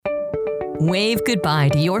Wave goodbye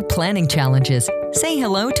to your planning challenges. Say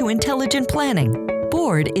hello to intelligent planning.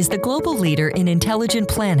 Board is the global leader in intelligent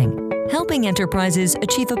planning, helping enterprises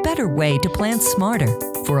achieve a better way to plan smarter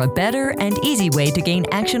for a better and easy way to gain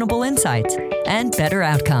actionable insights and better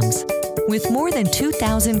outcomes. With more than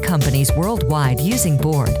 2,000 companies worldwide using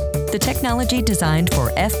Board, the technology designed for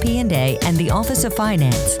FP&A and the Office of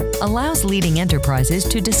Finance allows leading enterprises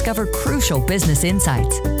to discover crucial business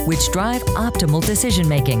insights, which drive optimal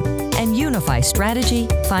decision-making and unify strategy,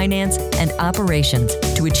 finance, and operations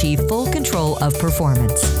to achieve full control of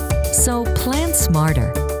performance. So plan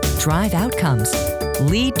smarter, drive outcomes,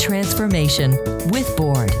 lead transformation with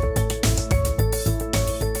Board.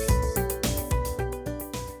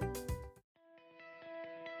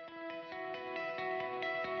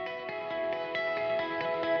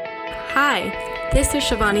 Hi, this is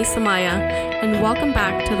Shivani Samaya, and welcome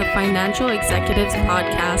back to the Financial Executives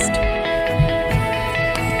Podcast.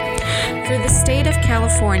 For the state of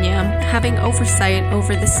California, having oversight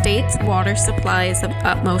over the state's water supply is of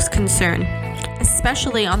utmost concern,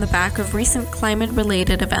 especially on the back of recent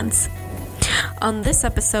climate-related events. On this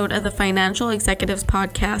episode of the Financial Executives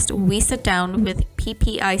Podcast, we sit down with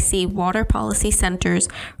PPIC Water Policy Center's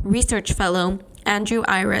Research Fellow, Andrew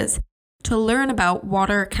Ayres, to learn about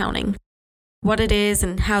water accounting, what it is,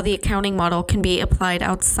 and how the accounting model can be applied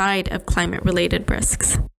outside of climate-related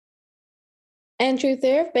risks. Andrew,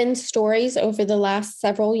 there have been stories over the last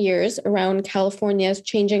several years around California's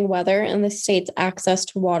changing weather and the state's access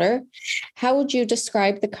to water. How would you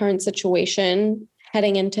describe the current situation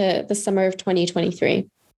heading into the summer of 2023?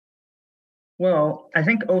 Well, I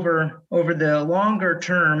think over the longer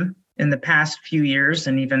term, in the past few years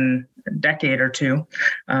and even a decade or two,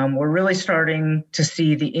 we're really starting to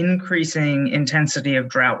see the increasing intensity of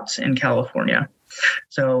droughts in California.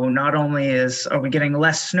 So not only are we getting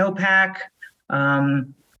less snowpack,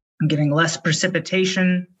 getting less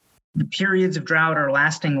precipitation, the periods of drought are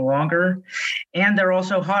lasting longer, and they're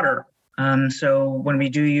also hotter. So when we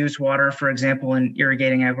do use water, for example, in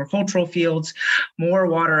irrigating agricultural fields, more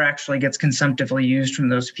water actually gets consumptively used from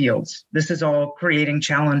those fields. This is all creating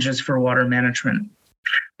challenges for water management.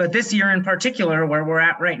 But this year in particular, where we're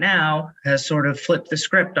at right now, has sort of flipped the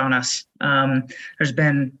script on us. There's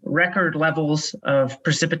been record levels of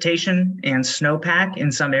precipitation and snowpack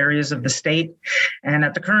in some areas of the state. And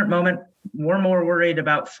at the current moment, we're more worried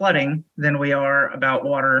about flooding than we are about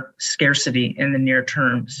water scarcity in the near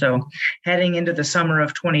term. So heading into the summer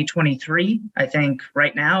of 2023, I think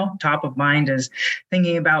right now, top of mind is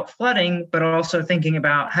thinking about flooding, but also thinking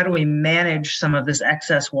about how do we manage some of this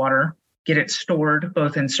excess water, get it stored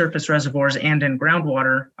both in surface reservoirs and in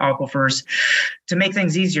groundwater aquifers to make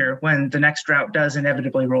things easier when the next drought does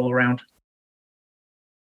inevitably roll around.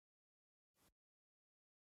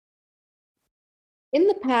 In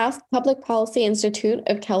the past, Public Policy Institute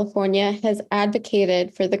of California has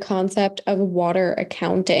advocated for the concept of water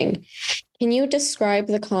accounting. Can you describe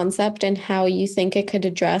the concept and how you think it could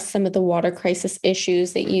address some of the water crisis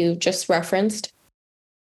issues that you just referenced?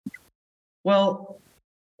 Well,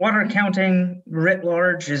 water accounting writ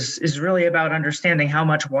large is really about understanding how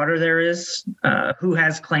much water there is, who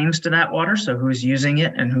has claims to that water, so who's using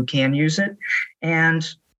it and who can use it,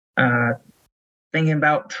 and thinking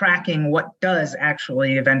about tracking what does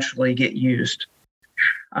actually eventually get used.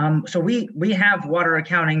 So we have water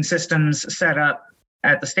accounting systems set up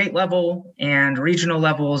at the state level and regional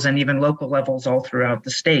levels and even local levels all throughout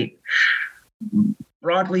the state.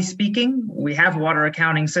 Broadly speaking, we have water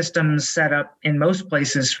accounting systems set up in most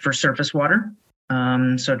places for surface water.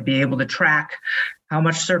 So to be able to track how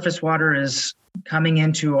much surface water is coming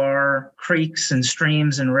into our creeks and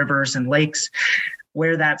streams and rivers and lakes,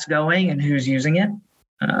 where that's going and who's using it.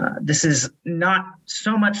 This is not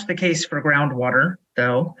so much the case for groundwater,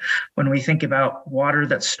 though, when we think about water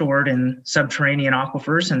that's stored in subterranean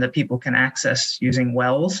aquifers and that people can access using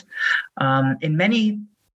wells. In many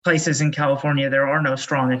places in California, there are no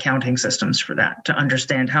strong accounting systems for that to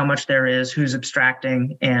understand how much there is, who's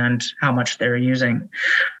abstracting, and how much they're using.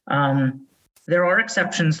 There are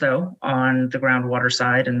exceptions, though, on the groundwater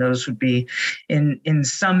side, and those would be in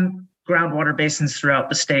some groundwater basins throughout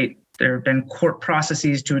the state. There have been court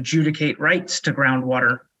processes to adjudicate rights to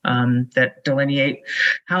groundwater that delineate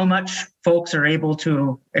how much folks are able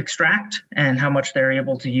to extract and how much they're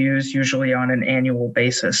able to use, usually on an annual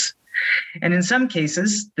basis. And in some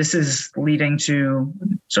cases, this is leading to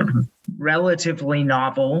sort of relatively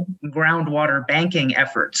novel groundwater banking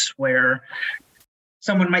efforts where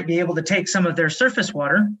someone might be able to take some of their surface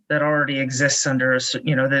water that already exists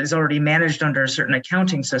that is already managed under a certain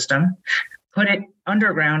accounting system, put it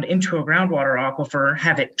underground into a groundwater aquifer,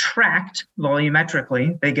 have it tracked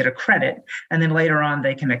volumetrically, they get a credit, and then later on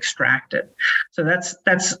they can extract it. So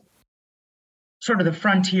that's sort of the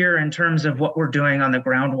frontier in terms of what we're doing on the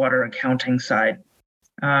groundwater accounting side.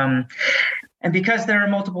 And because there are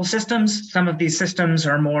multiple systems, some of these systems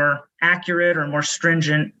are more accurate or more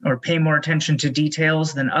stringent or pay more attention to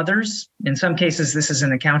details than others. In some cases, this is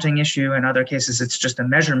an accounting issue. In other cases, it's just a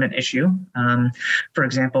measurement issue. For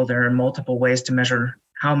example, there are multiple ways to measure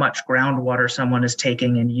how much groundwater someone is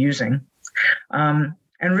taking and using. And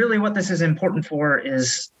really what this is important for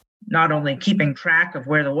is not only keeping track of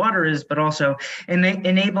where the water is, but also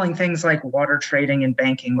enabling things like water trading and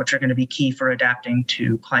banking, which are going to be key for adapting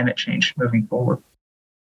to climate change moving forward.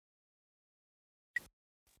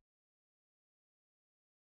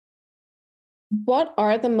 What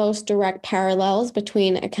are the most direct parallels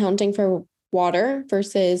between accounting for water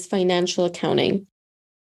versus financial accounting?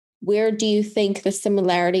 Where do you think the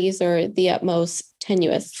similarities are the utmost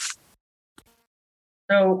tenuous?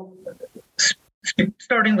 So,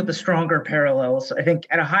 starting with the stronger parallels, I think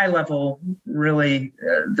at a high level, really,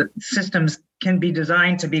 the systems can be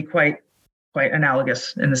designed to be quite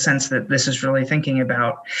analogous in the sense that this is really thinking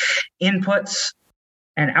about inputs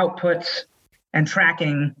and outputs and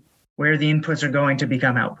tracking where the inputs are going to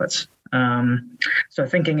become outputs. So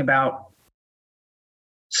thinking about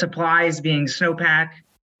supplies being snowpack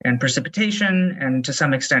and precipitation and to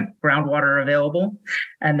some extent groundwater available,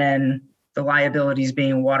 and then the liabilities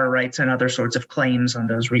being water rights and other sorts of claims on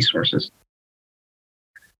those resources.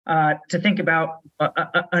 To think about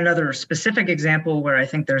another specific example where I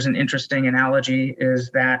think there's an interesting analogy is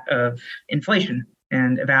that of inflation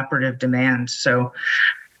and evaporative demand. So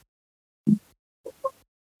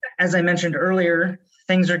as I mentioned earlier,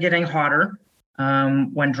 things are getting hotter.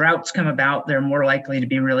 When droughts come about, they're more likely to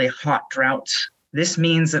be really hot droughts. This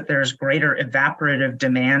means that there's greater evaporative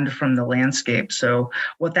demand from the landscape. So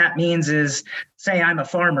what that means is, say I'm a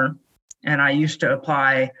farmer and I used to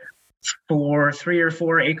apply for 3 or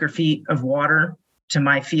 4 acre feet of water to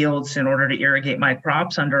my fields in order to irrigate my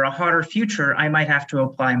crops. Under a hotter future, I might have to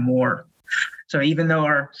apply more. So even though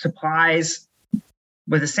our supplies,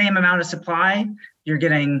 with the same amount of supply, you're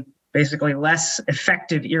getting basically less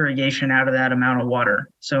effective irrigation out of that amount of water.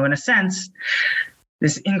 So in a sense,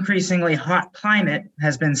 this increasingly hot climate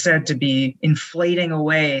has been said to be inflating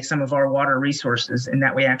away some of our water resources, in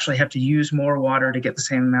that we actually have to use more water to get the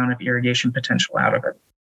same amount of irrigation potential out of it.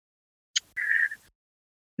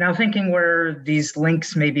 Now, thinking where these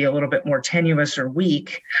links may be a little bit more tenuous or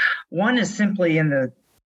weak, one is simply in the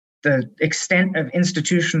extent of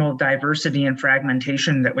institutional diversity and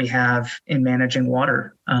fragmentation that we have in managing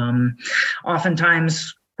water.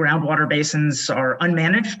 Oftentimes, groundwater basins are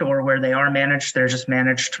unmanaged, or where they are managed, they're just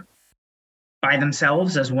managed by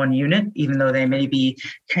themselves as one unit, even though they may be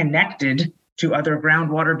connected to other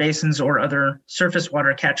groundwater basins or other surface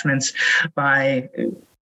water catchments by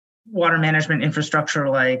water management infrastructure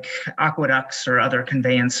like aqueducts or other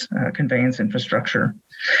conveyance infrastructure.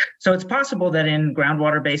 So it's possible that in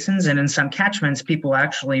groundwater basins and in some catchments, people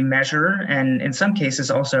actually measure and in some cases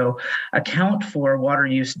also account for water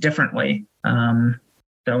use differently.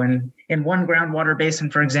 So in one groundwater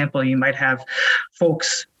basin, for example, you might have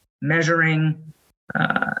folks measuring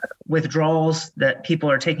withdrawals that people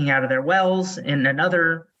are taking out of their wells. In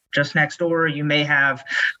another, just next door, you may have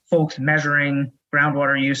folks measuring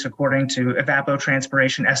groundwater use according to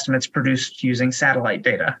evapotranspiration estimates produced using satellite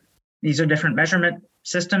data. These are different measurement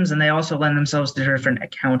systems, and they also lend themselves to different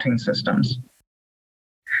accounting systems.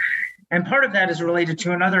 And part of that is related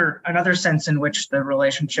to another sense in which the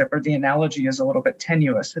relationship or the analogy is a little bit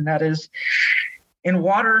tenuous, and that is in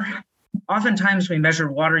water, oftentimes we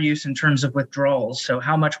measure water use in terms of withdrawals. So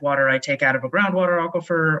how much water I take out of a groundwater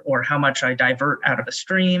aquifer or how much I divert out of a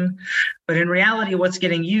stream. But in reality, what's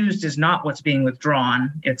getting used is not what's being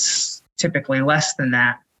withdrawn. It's typically less than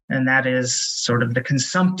that. And that is sort of the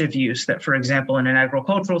consumptive use that, for example, in an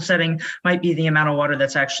agricultural setting, might be the amount of water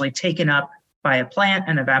that's actually taken up by a plant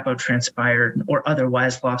and evapotranspired or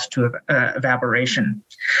otherwise lost to evaporation.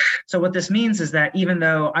 So what this means is that even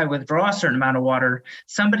though I withdraw a certain amount of water,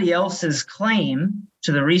 somebody else's claim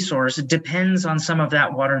to the resource depends on some of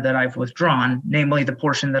that water that I've withdrawn, namely the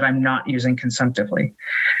portion that I'm not using consumptively.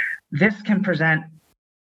 This can present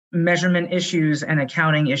measurement issues and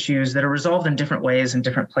accounting issues that are resolved in different ways in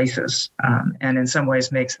different places, and in some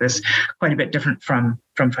ways makes this quite a bit different from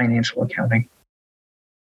financial accounting.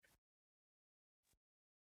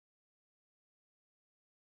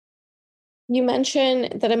 You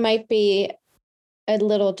mentioned that it might be a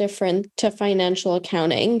little different to financial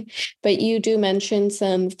accounting, but you do mention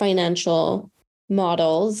some financial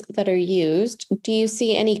models that are used, do you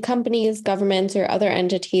see any companies, governments, or other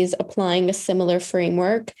entities applying a similar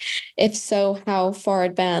framework? If so, how far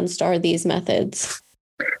advanced are these methods?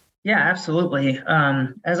 Yeah, absolutely.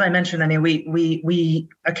 As I mentioned, I mean, we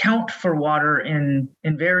account for water in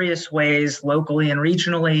various ways, locally and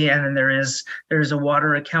regionally, and then there's a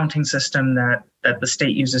water accounting system that the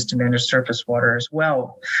state uses to manage surface water as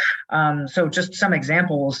well. So just some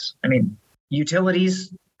examples. I mean,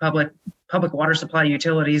 utilities, public water supply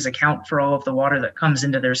utilities account for all of the water that comes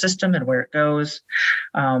into their system and where it goes.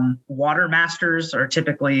 Water masters are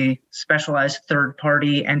typically specialized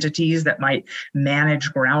third-party entities that might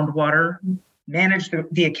manage groundwater, manage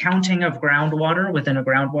the accounting of groundwater within a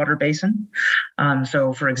groundwater basin.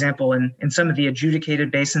 So, for example, in some of the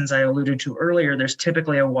adjudicated basins I alluded to earlier, there's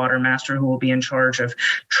typically a water master who will be in charge of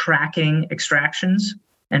tracking extractions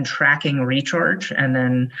and tracking recharge, and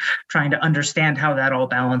then trying to understand how that all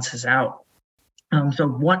balances out. So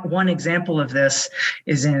one example of this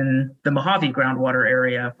is in the Mojave groundwater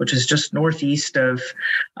area, which is just northeast of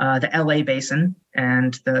the LA basin.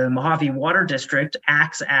 And the Mojave Water District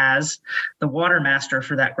acts as the water master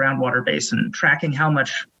for that groundwater basin, tracking how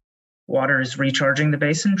much water is recharging the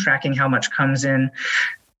basin, tracking how much comes in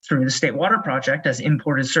through the State Water Project as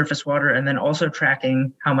imported surface water, and then also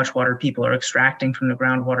tracking how much water people are extracting from the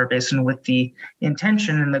groundwater basin with the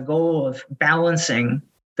intention and the goal of balancing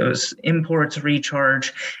those imports,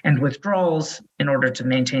 recharge, and withdrawals in order to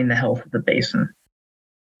maintain the health of the basin.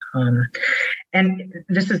 And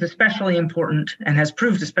this is especially important and has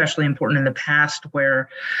proved especially important in the past, where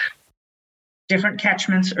different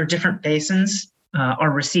catchments or different basins are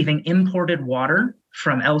receiving imported water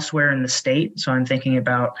from elsewhere in the state. So I'm thinking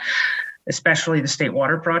about especially the State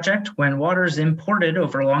Water Project. When water is imported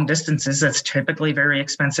over long distances, that's typically very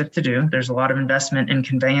expensive to do. There's a lot of investment in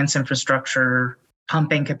conveyance infrastructure,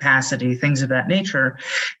 pumping capacity, things of that nature.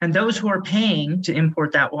 And those who are paying to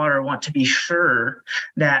import that water want to be sure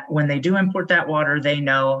that when they do import that water, they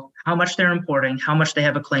know how much they're importing, how much they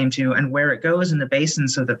have a claim to, and where it goes in the basin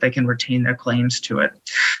so that they can retain their claims to it.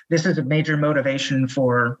 This is a major motivation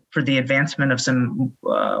for the advancement of some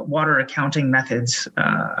water accounting methods,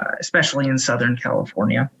 especially in Southern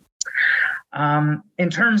California. In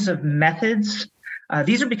terms of methods,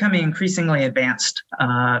 these are becoming increasingly advanced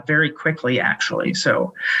very quickly, actually.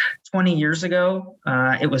 So 20 years ago,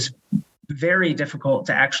 it was very difficult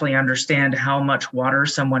to actually understand how much water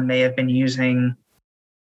someone may have been using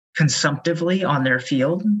consumptively on their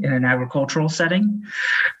field in an agricultural setting.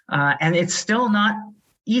 And it's still not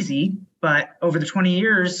easy, but over the 20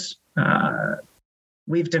 years,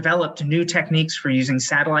 we've developed new techniques for using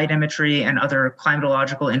satellite imagery and other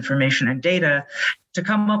climatological information and data to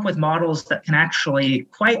come up with models that can actually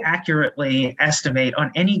quite accurately estimate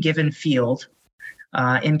on any given field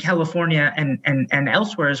in California and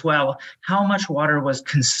elsewhere as well, how much water was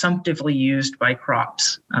consumptively used by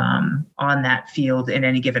crops on that field in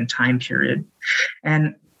any given time period.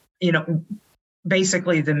 And,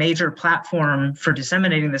 basically the major platform for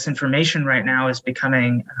disseminating this information right now is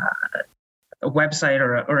becoming a website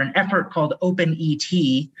or an effort called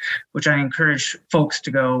OpenET, which I encourage folks to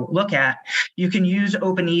go look at. You can use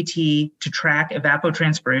OpenET to track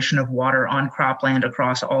evapotranspiration of water on cropland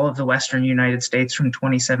across all of the Western United States from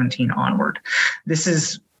 2017 onward. This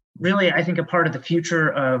is really, I think, a part of the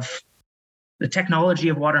future of the technology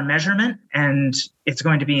of water measurement, and it's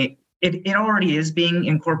going to be, it already is being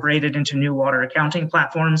incorporated into new water accounting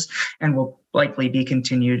platforms and will likely be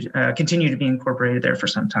continue to be incorporated there for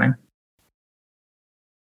some time.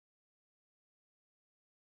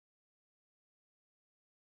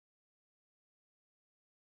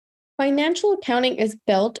 Financial accounting is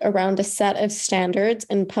built around a set of standards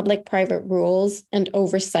and public-private rules and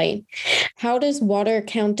oversight. How does water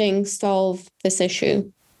accounting solve this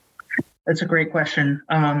issue? That's a great question.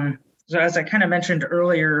 So as I kind of mentioned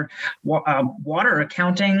earlier, water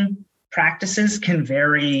accounting practices can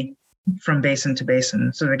vary from basin to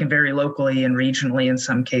basin. So they can vary locally and regionally in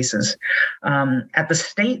some cases. At the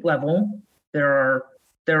state level, there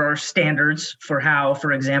are standards for how,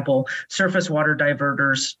 for example, surface water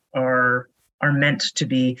diverters are meant to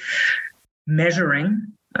be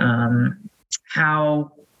measuring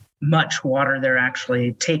how much water they're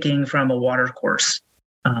actually taking from a water course.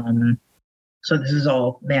 So this is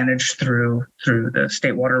all managed through the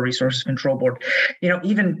State Water Resources Control Board.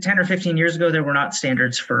 Even 10 or 15 years ago, there were not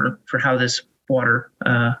standards for how these water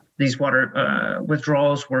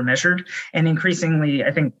withdrawals were measured. And increasingly,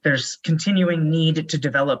 I think there's continuing need to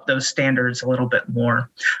develop those standards a little bit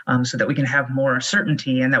more so that we can have more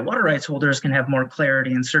certainty and that water rights holders can have more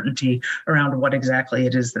clarity and certainty around what exactly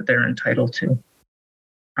it is that they're entitled to.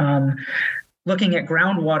 looking at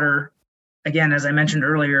groundwater, again, as I mentioned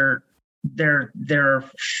earlier, there are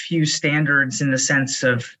few standards in the sense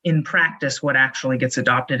of, in practice, what actually gets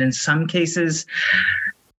adopted. In some cases,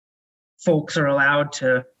 folks are allowed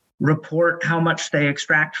to report how much they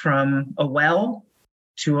extract from a well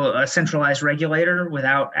to a centralized regulator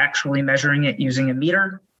without actually measuring it using a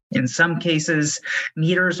meter. In some cases,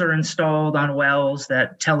 meters are installed on wells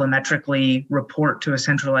that telemetrically report to a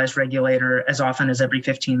centralized regulator as often as every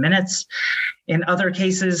 15 minutes. In other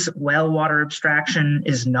cases, well water abstraction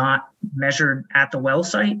is not measured at the well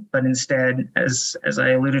site, but instead, as I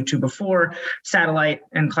alluded to before, satellite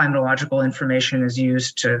and climatological information is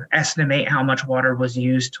used to estimate how much water was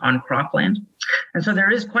used on cropland. And so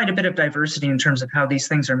there is quite a bit of diversity in terms of how these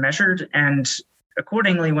things are measured. And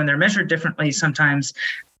accordingly, when they're measured differently, sometimes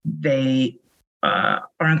they are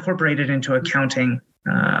incorporated into accounting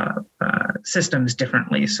systems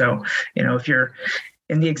differently. So, if you're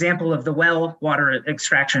in the example of the well water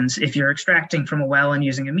extractions, if you're extracting from a well and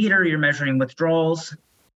using a meter, you're measuring withdrawals.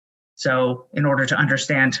 So in order to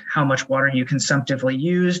understand how much water you consumptively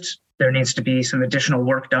used, there needs to be some additional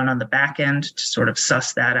work done on the back end to sort of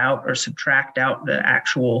suss that out or subtract out the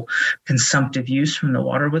actual consumptive use from the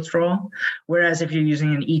water withdrawal. Whereas if you're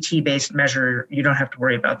using an ET-based measure, you don't have to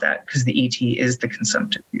worry about that because the ET is the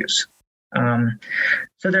consumptive use.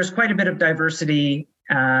 So there's quite a bit of diversity,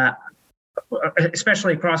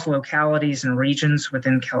 especially across localities and regions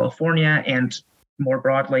within California and more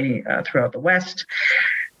broadly throughout the West.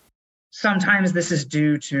 Sometimes this is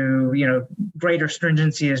due to, greater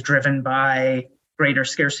stringency is driven by greater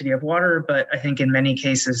scarcity of water, but I think in many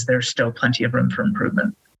cases, there's still plenty of room for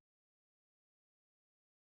improvement.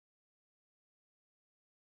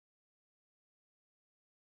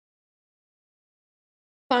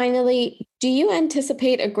 Finally, do you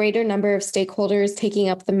anticipate a greater number of stakeholders taking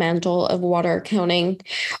up the mantle of water accounting?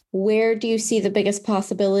 Where do you see the biggest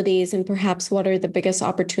possibilities, and perhaps what are the biggest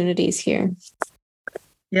opportunities here?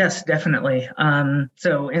 Yes, definitely.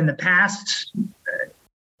 So in the past,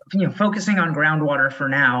 focusing on groundwater for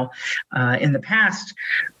now, in the past,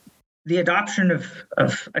 the adoption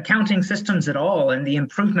of accounting systems at all and the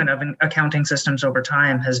improvement of accounting systems over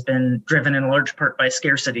time has been driven in large part by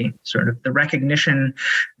scarcity, sort of the recognition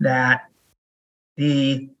that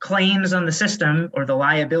the claims on the system or the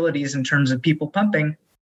liabilities in terms of people pumping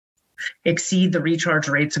exceed the recharge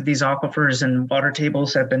rates of these aquifers, and water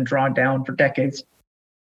tables have been drawn down for decades.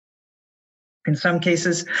 In some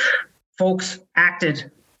cases, folks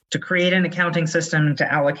acted to create an accounting system and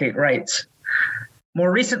to allocate rights.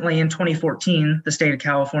 More recently, in 2014, the state of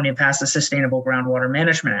California passed the Sustainable Groundwater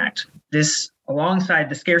Management Act. This, alongside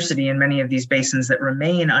the scarcity in many of these basins that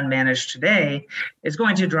remain unmanaged today, is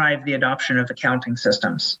going to drive the adoption of accounting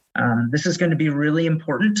systems. This is going to be really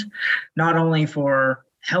important, not only for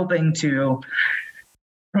helping to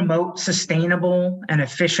promote sustainable and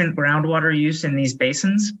efficient groundwater use in these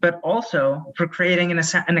basins, but also for creating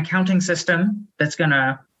an accounting system that's going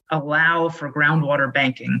to allow for groundwater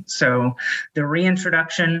banking. So the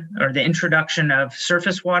reintroduction or the introduction of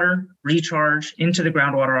surface water recharge into the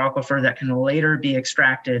groundwater aquifer that can later be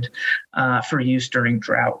extracted for use during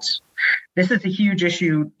droughts. This is a huge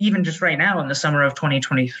issue, even just right now in the summer of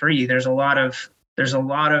 2023. There's a lot of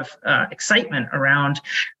excitement around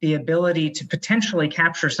the ability to potentially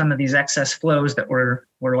capture some of these excess flows that we're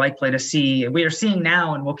likely to see. We are seeing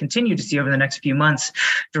now and will continue to see over the next few months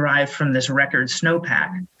derived from this record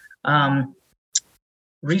snowpack.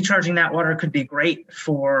 Recharging that water could be great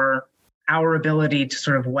for our ability to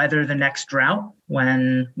sort of weather the next drought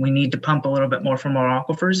when we need to pump a little bit more from our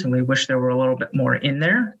aquifers and we wish there were a little bit more in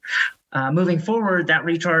there. Moving forward, that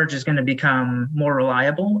recharge is going to become more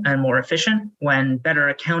reliable and more efficient when better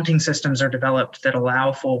accounting systems are developed that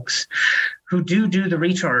allow folks who do the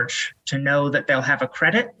recharge to know that they'll have a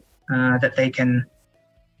credit that they can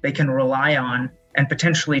rely on and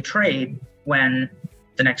potentially trade when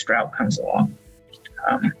the next drought comes along.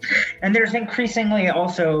 And there's increasingly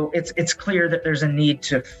also, it's clear that there's a need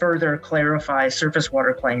to further clarify surface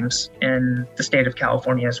water claims in the state of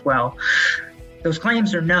California as well. Those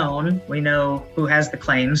claims are known. We know who has the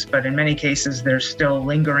claims, but in many cases, there's still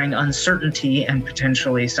lingering uncertainty and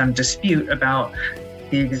potentially some dispute about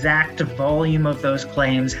the exact volume of those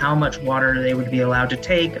claims, how much water they would be allowed to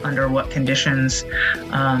take, under what conditions.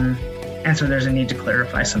 And so there's a need to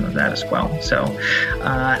clarify some of that as well. So,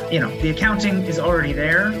 the accounting is already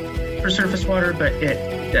there for surface water, but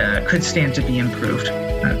it could stand to be improved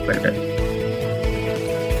quite a bit.